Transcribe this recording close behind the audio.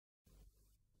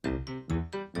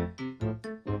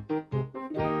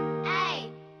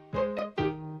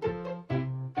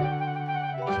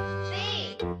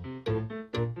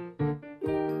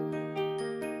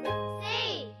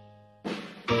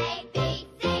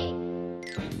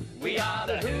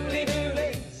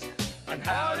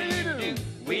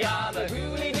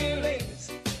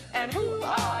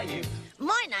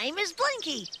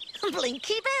Blinky.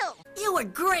 Blinky Bill. You were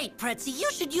great, Pretzi.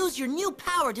 You should use your new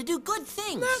power to do good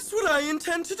things. That's what I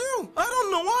intend to do. I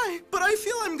don't know why, but I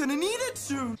feel I'm gonna need it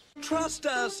soon. Trust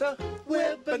us,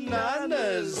 we're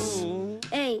bananas.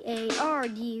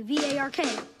 A-A-R-D-V-A-R-K.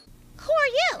 Who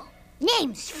are you?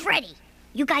 Name's Freddy.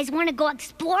 You guys want to go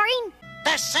exploring?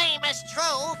 The same is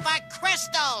true for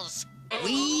crystals.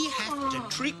 We have to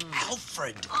trick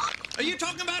Alfred. Are you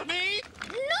talking about me?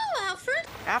 No, Alfred.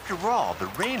 After all, the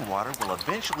rainwater will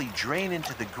eventually drain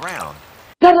into the ground.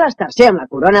 Carles III amb la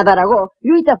corona d'Aragó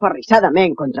lluita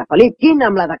aferrissadament contra Felip V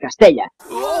amb la de Castella.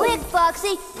 Quick,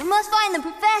 Foxy. We must find the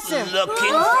professor.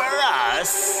 Looking for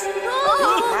us?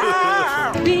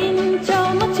 Pincho,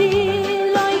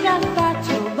 mochilo y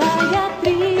gazpacho, vaya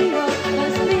trío.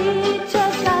 Los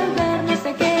bichos al vernos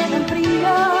se quedan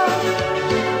fríos.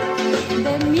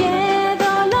 De miedo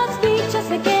los bichos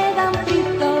se quedan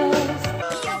fritos.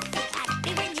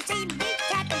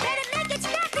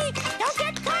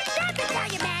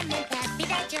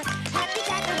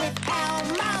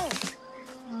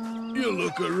 You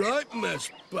look a right mess,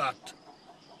 Butt.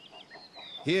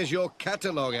 Here's your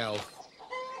catalogue, Alf.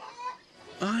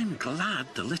 I'm glad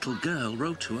the little girl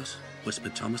wrote to us,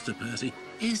 whispered Thomas to Percy.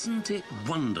 Isn't it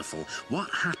wonderful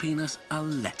what happiness a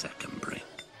letter can bring?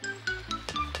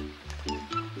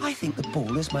 I think the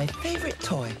ball is my favourite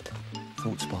toy,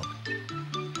 thought Spot.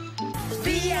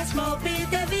 Vi er små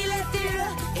bitte vilde dyr,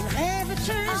 en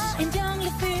revetøs, en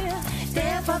junglefyr.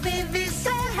 Derfor vil vi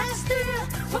selv have styr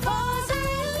på vores eventyr.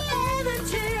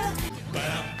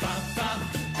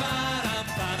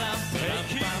 Hey,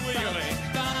 keep wiggling.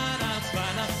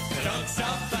 Don't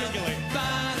stop wiggling.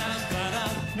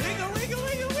 Wiggle, wiggle,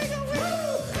 wiggle, wiggle,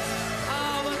 wiggle.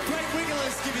 Oh, the great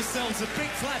wigglers. Give yourselves a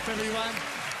big clap, everyone.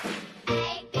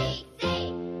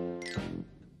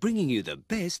 Bringing you the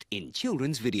best in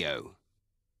children's video.